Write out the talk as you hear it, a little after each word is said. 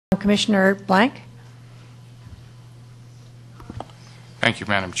Commissioner Blank. Thank you,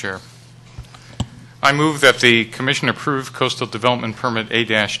 Madam Chair. I move that the Commission approve Coastal Development Permit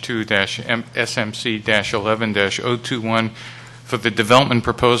A-2-SMC-11-021 for the development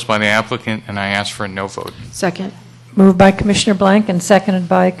proposed by the applicant, and I ask for a no vote. Second. Moved by Commissioner Blank and seconded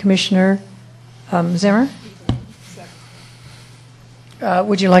by Commissioner Zimmer.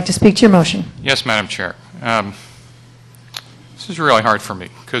 Would you like to speak to your motion? Yes, Madam Chair. This is really hard for me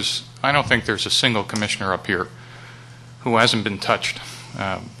because I don't think there's a single commissioner up here who hasn't been touched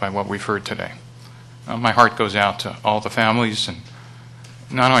by what we've heard today. My heart goes out to all the families, and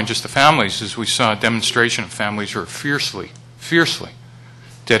not only just the families, as we saw a demonstration of families who are fiercely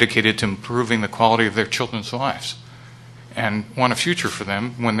dedicated to improving the quality of their children's lives and want a future for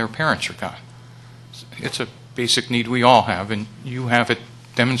them when their parents are gone. It's a basic need we all have, and you have it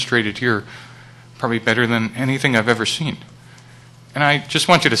demonstrated here probably better than anything I've ever seen. And I just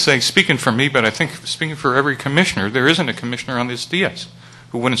want you to say, speaking for me, but I think speaking for every commissioner, there isn't a commissioner on this dais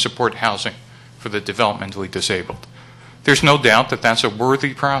who wouldn't support housing for the developmentally disabled. There's no doubt that that's a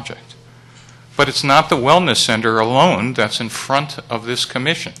worthy project. But it's not the wellness center alone that's in front of this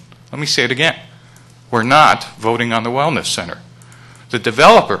commission. Let me say it again. We're not voting on the wellness center. The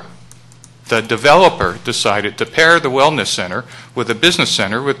developer decided to pair the wellness center with a business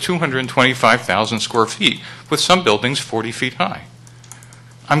center with 225,000 square feet, with some buildings 40 feet high.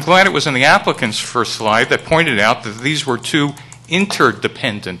 I'm glad it was in the applicant's first slide that pointed out that these were two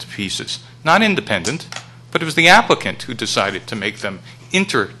interdependent pieces. Not independent, but it was the applicant who decided to make them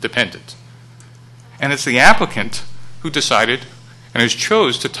interdependent. And it's the applicant who decided and has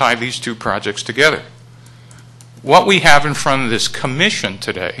chose to tie these two projects together. What we have in front of this commission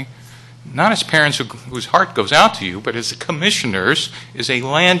today, not as parents whose heart goes out to you, but as the commissioners, is a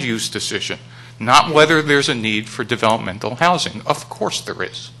land use decision, not whether there's a need for developmental housing. Of course there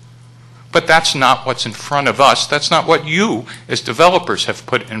is. But that's not what's in front of us. That's not what you, as developers, have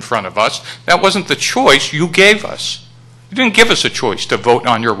put in front of us. That wasn't the choice you gave us. You didn't give us a choice to vote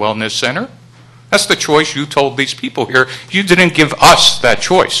on your wellness center. That's the choice you told these people here. You didn't give us that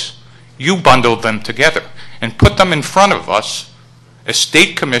choice. You bundled them together and put them in front of us as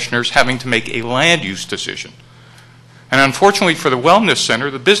state commissioners having to make a land use decision. And unfortunately for the wellness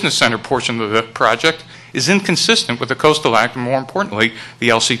center, the business center portion of the project is inconsistent with the Coastal Act and, more importantly, the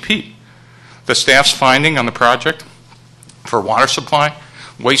LCP. The staff's finding on the project for water supply,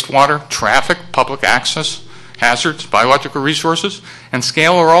 wastewater, traffic, public access, hazards, biological resources, and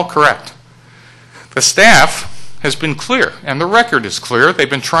scale are all correct. The staff has been clear, and the record is clear. They've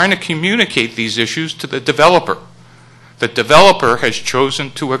been trying to communicate these issues to the developer. The developer has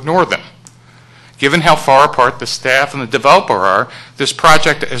chosen to ignore them. Given how far apart the staff and the developer are, this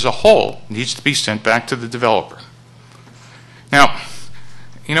project as a whole needs to be sent back to the developer. Now,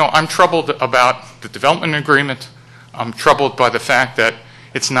 you know, I'm troubled about the development agreement. I'm troubled by the fact that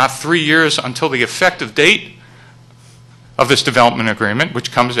it's not 3 years until the effective date of this development agreement,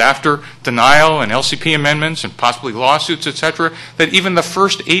 which comes after denial and LCP amendments and possibly lawsuits, etc., that even the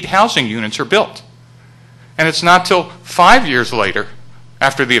first 8 housing units are built. And it's not till 5 years later,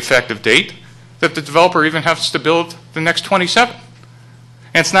 after the effective date, that the developer even has to build the next 27.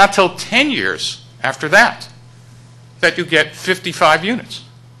 And it's not till 10 years after that that you get 55 units.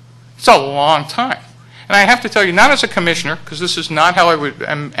 It's a long time. And I have to tell you, not as a commissioner, because this is not how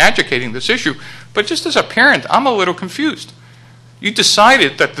I'm advocating this issue, but just as a parent, I'm a little confused. You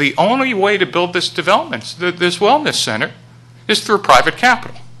decided that the only way to build this development, this wellness center, is through private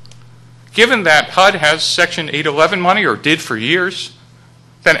capital. Given that HUD has Section 811 money, or did for years,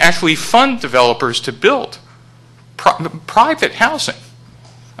 that actually fund developers to build private housing,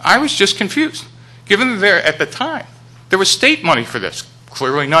 I was just confused. Given that at the time, there was state money for this.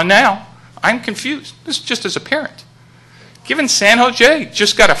 Clearly none now. I'm confused. This is just as a parent. Given San Jose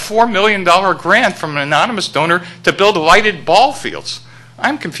just got a $4 million grant from an anonymous donor to build lighted ball fields,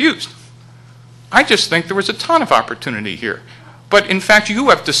 I'm confused. I just think there was a ton of opportunity here. But in fact, you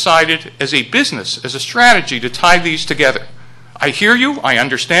have decided as a business, as a strategy, to tie these together. I hear you. I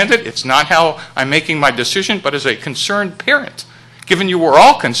understand it. It's not how I'm making my decision, but as a concerned parent, given you were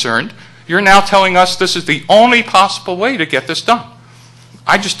all concerned, you're now telling us this is the only possible way to get this done.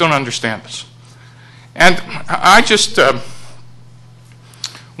 I just don't understand this. And I just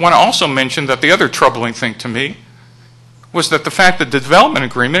want to also mention that the other troubling thing to me was that the fact that the development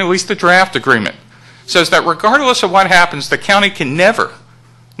agreement, at least the draft agreement, says that regardless of what happens, the county can never,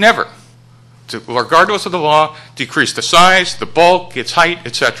 regardless of the law, decrease the size, the bulk, its height,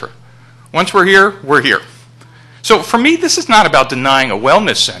 etc. Once we're here, we're here. So for me, this is not about denying a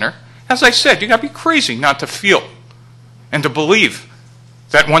wellness center. As I said, you've got to be crazy not to feel and to believe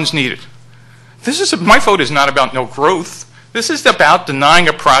that one's needed. My vote is not about no growth. This is about denying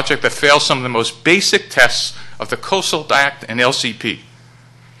a project that fails some of the most basic tests of the Coastal Act and LCP.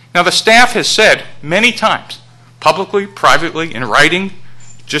 Now, the staff has said many times, publicly, privately, in writing,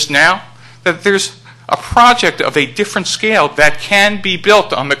 just now, that there's a project of a different scale that can be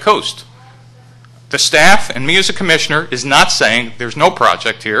built on the coast. The staff and me as a commissioner is not saying there's no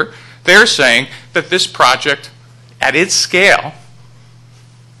project here. They're saying that this project, at its scale,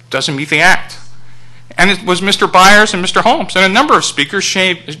 doesn't meet the act. And it was Mr. Byers and Mr. Holmes and a number of speakers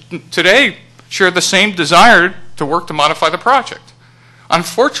today share the same desire to work to modify the project.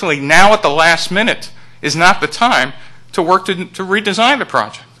 Unfortunately, now at the last minute is not the time to work to redesign the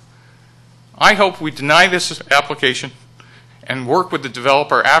project. I hope we deny this application and work with the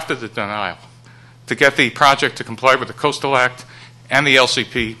developer after the denial to get the project to comply with the Coastal Act and the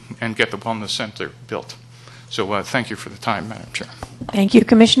LCP and get the Wellness Center built. So thank you for the time, Madam Chair. Thank you.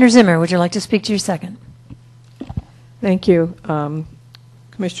 Commissioner Zimmer, would you like to speak to your second? Thank you.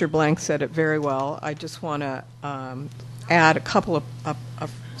 Commissioner Blank said it very well. I just want to add a couple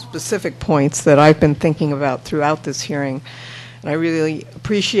of specific points that I've been thinking about throughout this hearing. And I really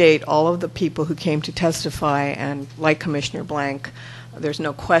appreciate all of the people who came to testify, and like Commissioner Blank, there's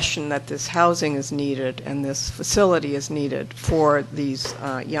no question that this housing is needed and this facility is needed for these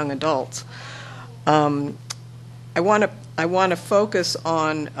young adults. I want to focus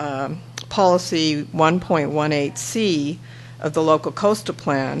on policy 1.18C of the local coastal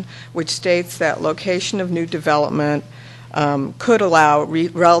plan, which states that location of new development could allow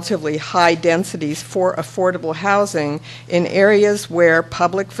relatively high densities for affordable housing in areas where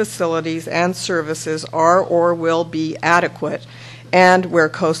public facilities and services are or will be adequate and where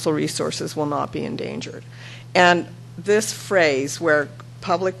coastal resources will not be endangered. And this phrase, where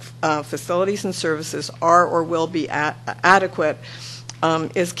public facilities and services are or will be adequate,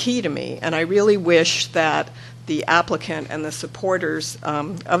 is key to me. And I really wish that the applicant and the supporters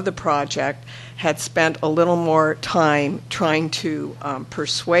of the project had spent a little more time trying to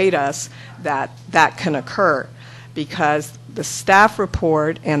persuade us that that can occur, because the staff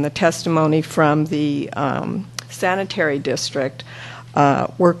report and the testimony from the sanitary district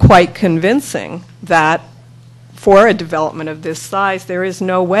were quite convincing that for a development of this size, there is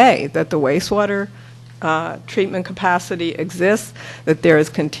no way that the wastewater treatment capacity exists, that there is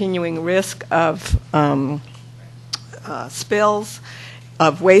continuing risk of spills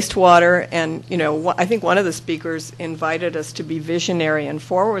of wastewater. And, you know, I think one of the speakers invited us to be visionary and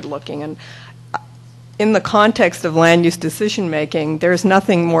forward-looking. And in the context of land use decision-making, there's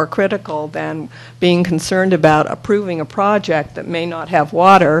nothing more critical than being concerned about approving a project that may not have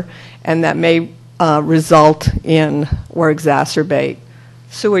water and that may result in or exacerbate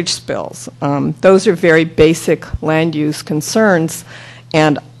sewage spills. Those are very basic land use concerns,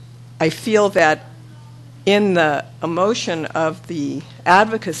 and I feel that in the emotion of the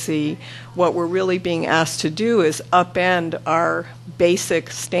advocacy, what we're really being asked to do is upend our basic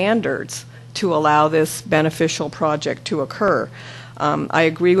standards to allow this beneficial project to occur. I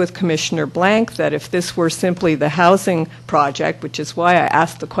agree with Commissioner Blank that if this were simply the housing project, which is why I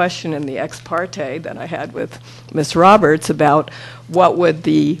asked the question in the ex parte that I had with Ms. Roberts about what would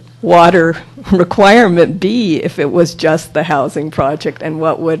the water requirement be if it was just the housing project, and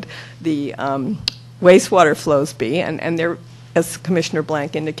what would the wastewater flows be, and they're, as Commissioner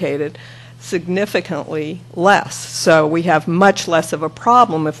Blank indicated, significantly less. So we have much less of a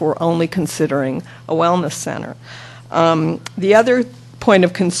problem if we're only considering a wellness center. The other point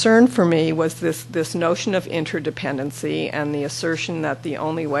of concern for me was this notion of interdependency and the assertion that the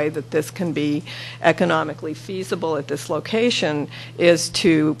only way that this can be economically feasible at this location is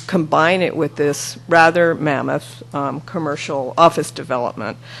to combine it with this rather mammoth commercial office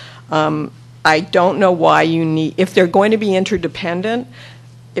development. I don't know why you need, if they're going to be interdependent,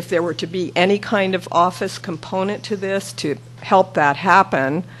 if there were to be any kind of office component to this to help that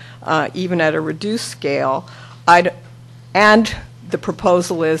happen, even at a reduced scale, and the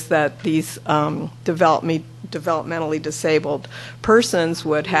proposal is that these developmentally disabled persons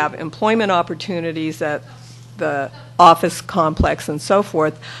would have employment opportunities at the office complex and so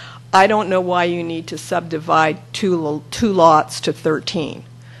forth, I don't know why you need to subdivide two lots to 13,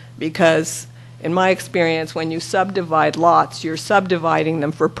 because in my experience, when you subdivide lots, you're subdividing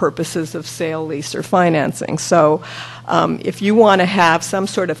them for purposes of sale, lease, or financing. So if you want to have some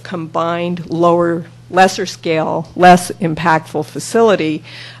sort of combined lesser scale, less impactful facility,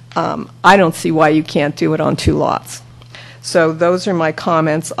 I don't see why you can't do it on 2 lots. So those are my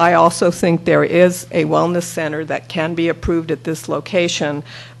comments. I also think there is a wellness center that can be approved at this location,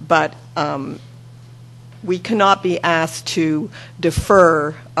 but we cannot be asked to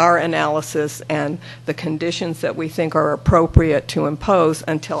defer our analysis and the conditions that we think are appropriate to impose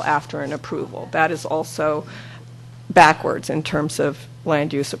until after an approval. That is also backwards in terms of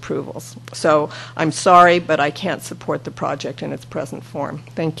land use approvals. So I'm sorry, but I can't support the project in its present form.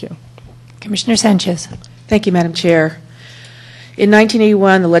 Thank you. Commissioner Sanchez. Thank you, Madam Chair. In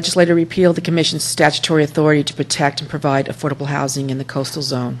 1981, the legislature repealed the Commission's statutory authority to protect and provide affordable housing in the coastal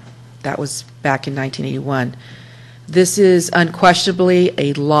zone. That was back in 1981. This is unquestionably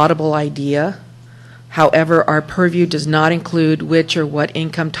a laudable idea. However, our purview does not include which or what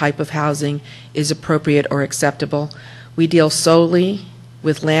income type of housing is appropriate or acceptable. We deal solely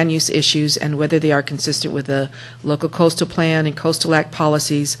with land use issues and whether they are consistent with the local coastal plan and coastal act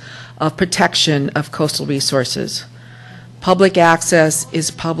policies of protection of coastal resources. Public access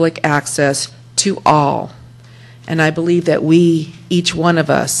is public access to all. And I believe that we, each one of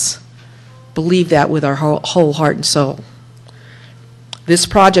us, believe that with our whole heart and soul. This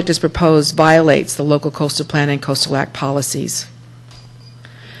project as proposed violates the local coastal plan and coastal act policies.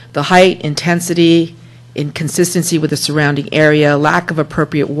 The height, intensity, inconsistency with the surrounding area, lack of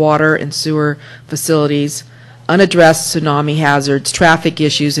appropriate water and sewer facilities, unaddressed tsunami hazards, traffic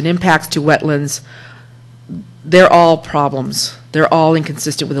issues, and impacts to wetlands, they're all problems. They're all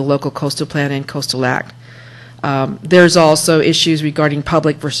inconsistent with the local coastal plan and coastal act. There's also issues regarding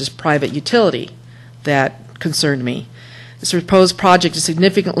public versus private utility that concerned me. This proposed project is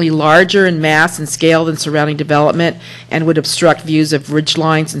significantly larger in mass and scale than surrounding development and would obstruct views of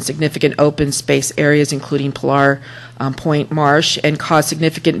ridgelines and significant open space areas, including Pilar Point Marsh, and cause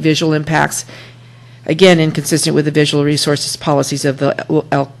significant visual impacts, again inconsistent with the visual resources policies of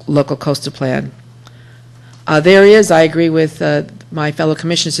the local coastal plan. There is, I agree with my fellow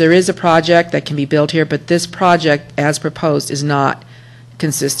commissioners, there is a project that can be built here, but this project, as proposed, is not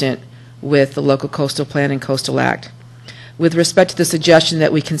consistent with the local coastal plan and coastal act. With respect to the suggestion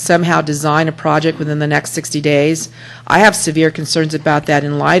that we can somehow design a project within the next 60 days, I have severe concerns about that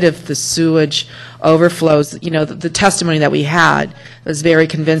in light of the sewage overflows. You know, the testimony that we had was very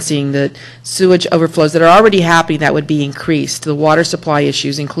convincing that sewage overflows that are already happening that would be increased, the water supply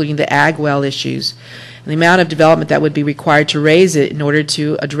issues, including the ag well issues, and the amount of development that would be required to raise it in order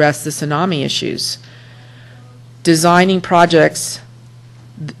to address the tsunami issues. Designing projects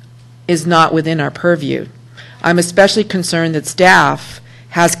is not within our purview. I'm especially concerned that staff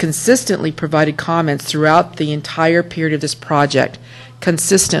has consistently provided comments throughout the entire period of this project,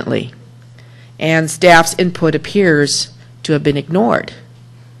 consistently, and staff's input appears to have been ignored.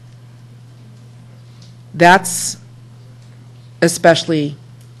 That's especially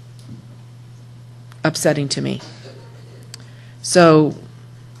upsetting to me. So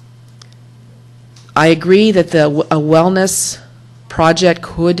I agree that a wellness project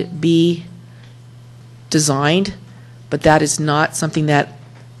could be designed, but that is not something that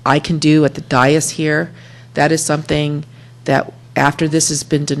I can do at the dais here. That is something that after this has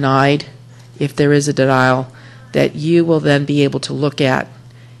been denied, if there is a denial, that you will then be able to look at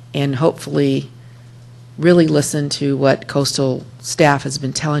and hopefully really listen to what coastal staff has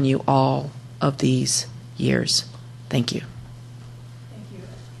been telling you all of these years. Thank you.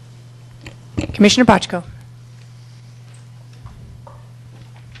 Commissioner Bochco.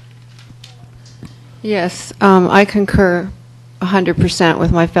 Yes, I concur 100%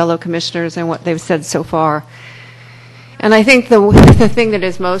 with my fellow commissioners and what they've said so far. And I think the thing that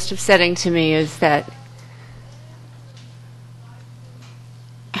is most upsetting to me is that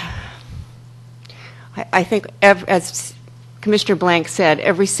I think, as Commissioner Blank said,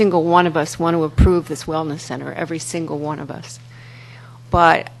 every single one of us want to approve this wellness center, every single one of us.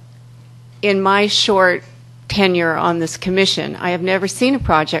 But in my short tenure on this commission, I have never seen a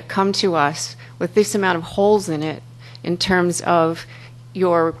project come to us with this amount of holes in it in terms of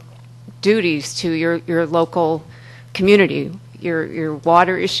your duties to your local community, your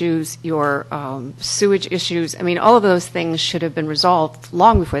water issues, your sewage issues. I mean, all of those things should have been resolved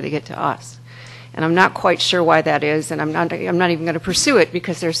long before they get to us. And I'm not quite sure why that is, and I'm not even going to pursue it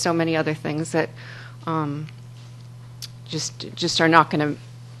because there's so many other things that just are not going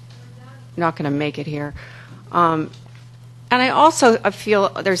to make it here. And I also feel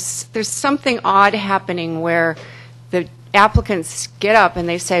there's something odd happening where the applicants get up and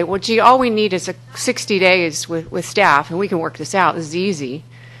they say, well, gee, all we need is 60 days with staff, and we can work this out. This is easy.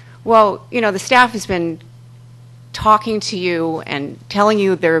 Well, you know, the staff has been talking to you and telling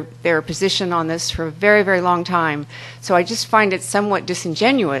you their position on this for a very, very long time. So I just find it somewhat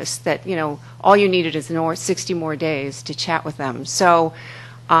disingenuous that, you know, all you needed is 60 more days to chat with them. So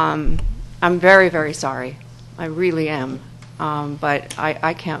I'm very, very sorry. I really am. But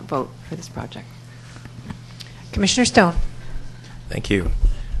I can't vote for this project. Commissioner Stone. Thank you.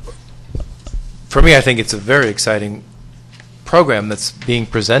 For me, I think it's a very exciting program that's being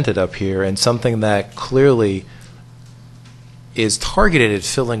presented up here, and something that clearly is targeted at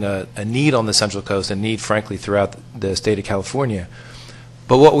filling a need on the Central Coast, and need, frankly, throughout the state of California.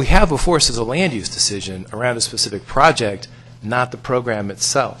 But what we have before us is a land use decision around a specific project, not the program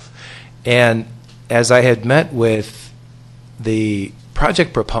itself. And as I had met with the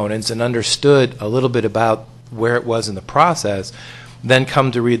project proponents and understood a little bit about where it was in the process, then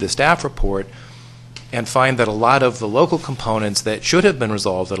come to read the staff report and find that a lot of the local components that should have been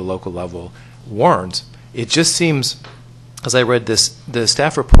resolved at a local level weren't. It just seems, as I read the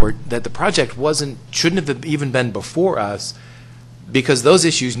staff report, that the project shouldn't have even been before us, because those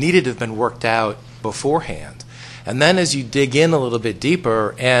issues needed to have been worked out beforehand. And then as you dig in a little bit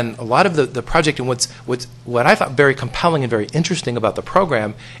deeper, and a lot of the project, and what I thought very compelling and very interesting about the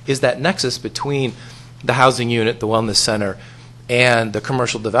program is that nexus between the housing unit, the wellness center, and the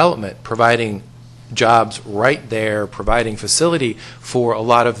commercial development, providing jobs right there, providing facility for a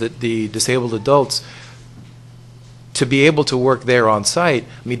lot of the disabled adults to be able to work there on site.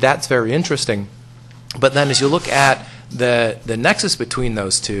 I mean, that's very interesting. But then as you look at the nexus between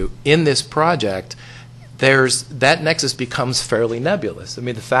those two in this project, that nexus becomes fairly nebulous. I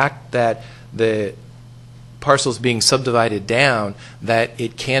mean, the fact that the parcels being subdivided down, that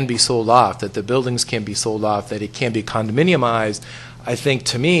it can be sold off, that the buildings can be sold off, that it can be condominiumized, I think,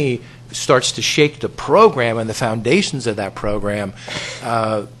 to me, starts to shake the program and the foundations of that program,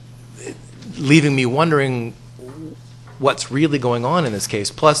 leaving me wondering what's really going on in this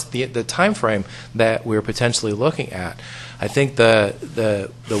case, plus the time frame that we're potentially looking at. I think the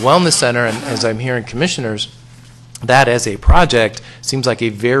Wellness Center, and as I'm hearing commissioners, that as a project seems like a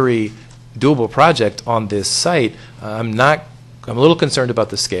very doable project on this site. I'm a little concerned about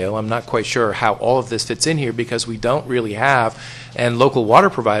the scale. I'm not quite sure how all of this fits in here, because we don't really have, and local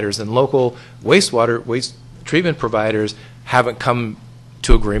water providers and local waste treatment providers haven't come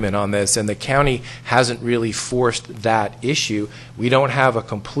to agreement on this, and the county hasn't really forced that issue. We don't have a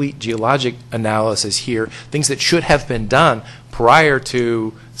complete geologic analysis here, things that should have been done prior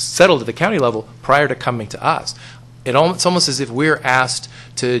to, settled at the county level, prior to coming to us. It's almost as if we're asked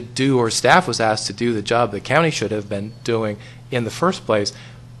to do, or staff was asked to do, the job the county should have been doing in the first place,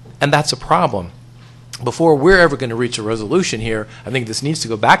 and that's a problem. Before we're ever going to reach a resolution here, I think this needs to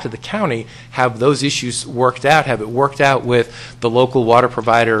go back to the county, have those issues worked out, have it worked out with the local water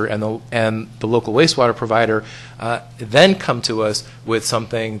provider and the local wastewater provider, then come to us with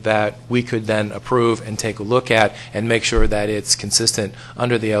something that we could then approve and take a look at and make sure that it's consistent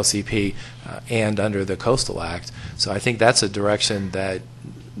under the LCP and under the Coastal Act. So I think that's a direction that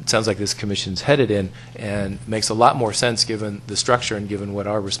it sounds like this commission's headed in, and makes a lot more sense given the structure and given what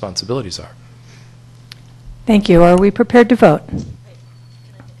our responsibilities are. Thank you. Are we prepared to vote?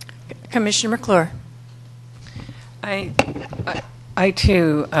 Commissioner McClure. I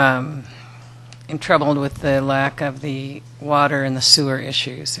too am troubled with the lack of the water and the sewer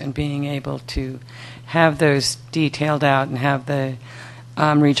issues, and being able to have those detailed out and have the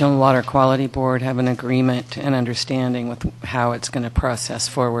Regional Water Quality Board have an agreement and understanding with how it's going to process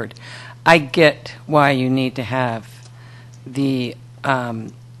forward. I get why you need to have the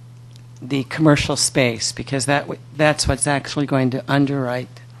commercial space, because that's what's actually going to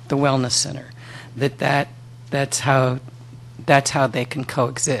underwrite the wellness center. That's how they can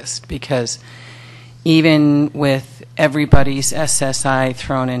coexist, because even with everybody's SSI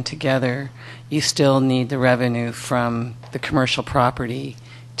thrown in together, you still need the revenue from the commercial property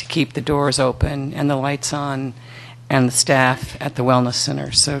to keep the doors open and the lights on and the staff at the wellness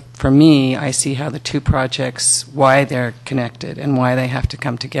center. So for me, I see how the two projects, why they're connected and why they have to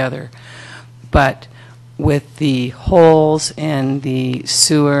come together. But with the holes in the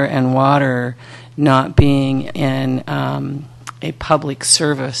sewer and water not being in a public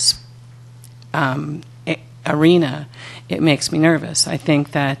service arena, it makes me nervous. I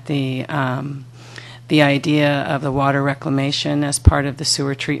think that the idea of the water reclamation as part of the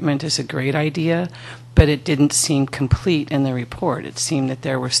sewer treatment is a great idea, but it didn't seem complete in the report. It seemed that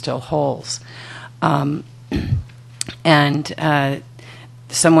there were still holes. Someone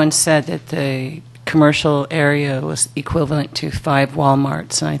said that the commercial area was equivalent to 5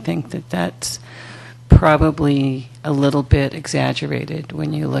 Walmarts, and I think that that's probably a little bit exaggerated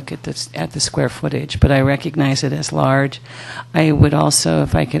when you look at the square footage, but I recognize it as large. I would also,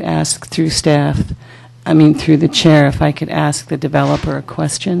 if I could ask through through the chair, if I could ask the developer a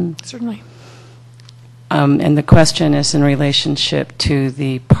question. Certainly. And the question is in relationship to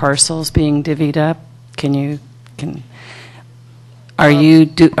the parcels being divvied up.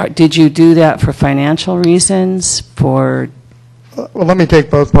 did you do that for financial reasons, for? Well, let me take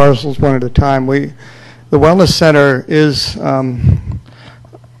both parcels one at a time. The Wellness Center is,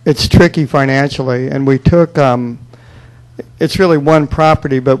 it's tricky financially, and we took, it's really one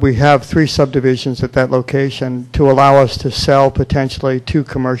property, but we have 3 subdivisions at that location to allow us to sell potentially 2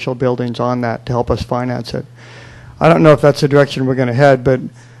 commercial buildings on that to help us finance it. I don't know if that's the direction we're going to head, but,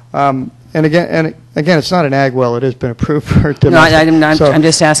 and again, it's not an ag well. It has been approved for domestic. No, I'm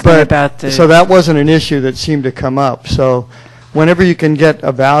just asking about the... So that wasn't an issue that seemed to come up. So whenever you can get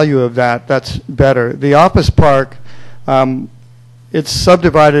a value of that, that's better. The Office Park, it's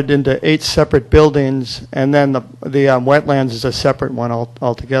subdivided into 8 separate buildings, and then the wetlands is a separate one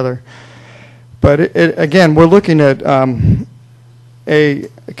altogether. But again, we're looking at a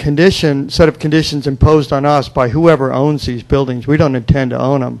set of conditions imposed on us by whoever owns these buildings. We don't intend to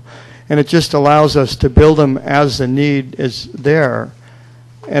own them. And it just allows us to build them as the need is there.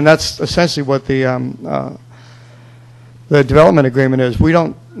 And that's essentially what the development agreement is.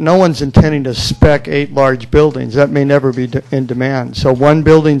 No one's intending to spec 8 large buildings. That may never be in demand. So one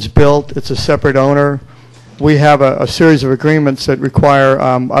building's built, it's a separate owner. We have a series of agreements that require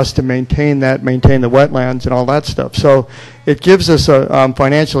us to maintain the wetlands and all that stuff. So it gives us a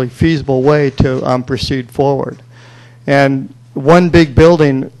financially feasible way to proceed forward. And one big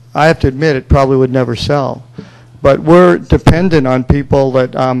building, I have to admit, it probably would never sell. But we're dependent on people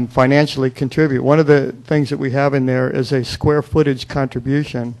that financially contribute. One of the things that we have in there is a square footage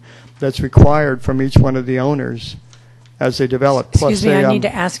contribution that's required from each one of the owners as they develop. Excuse me, I need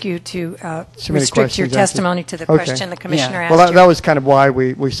to ask you to restrict your testimony to the question the Commissioner asked you. Well, that was kind of why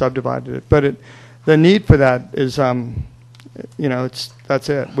we subdivided it. But the need for that is, that's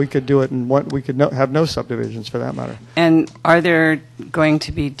it. We could do it in one. We could have no subdivisions for that matter. And are there going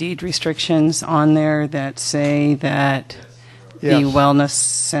to be deed restrictions on there that say that the wellness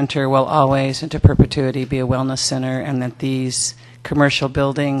center will always, into perpetuity, be a wellness center, and that these commercial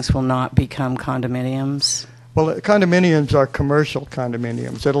buildings will not become condominiums? Well, condominiums are commercial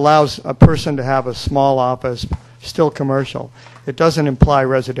condominiums. It allows a person to have a small office, still commercial. It doesn't imply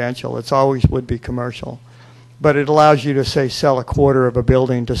residential. It's always would be commercial. But it allows you to, say, sell a quarter of a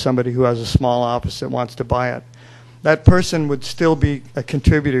building to somebody who has a small office that wants to buy it. That person would still be a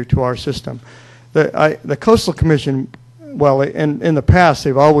contributor to our system. The Coastal Commission, well, in the past,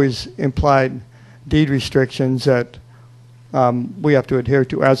 they've always implied deed restrictions that we have to adhere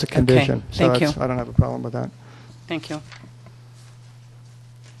to as a condition. Okay, thank you. I don't have a problem with that. Thank you.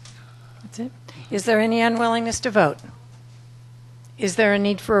 That's it. Is there any unwillingness to vote? Is there a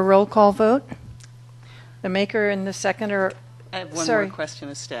need for a roll call vote? The maker and the seconder. I have one sorry. more question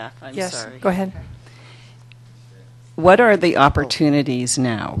of staff. I'm yes, sorry. Go ahead. What are the opportunities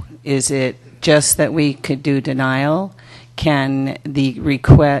now? Is it just that we could do denial? Can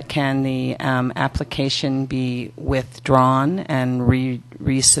the application be withdrawn and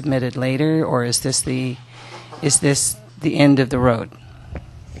resubmitted later, or is this the end of the road?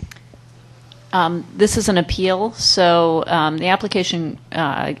 This is an appeal, so the application,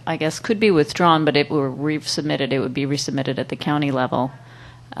 I guess, could be withdrawn, but if it were resubmitted, it would be resubmitted at the county level.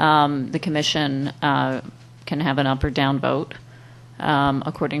 The commission can have an up or down vote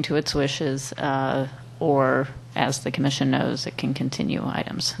according to its wishes, or, as the commission knows, it can continue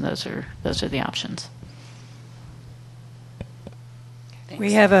items. Those are the options.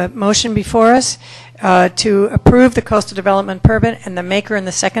 We have a motion before us to approve the coastal development permit, and the maker and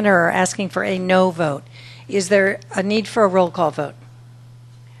the seconder are asking for a no vote. Is there a need for a roll call vote?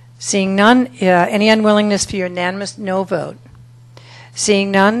 Seeing none, any unwillingness for unanimous no vote?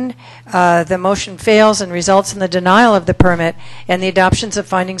 Seeing none, the motion fails and results in the denial of the permit and the adoptions of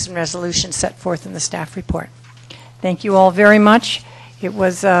findings and resolutions set forth in the staff report. Thank you all very much. It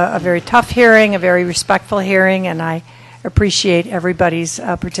was a very tough hearing, a very respectful hearing, and I appreciate everybody's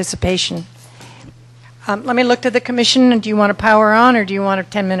participation. Let me look to the commission. Do you want to power on, or do you want a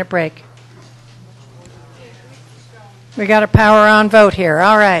 10-minute break? We got a power on vote here.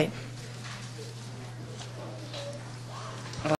 All right.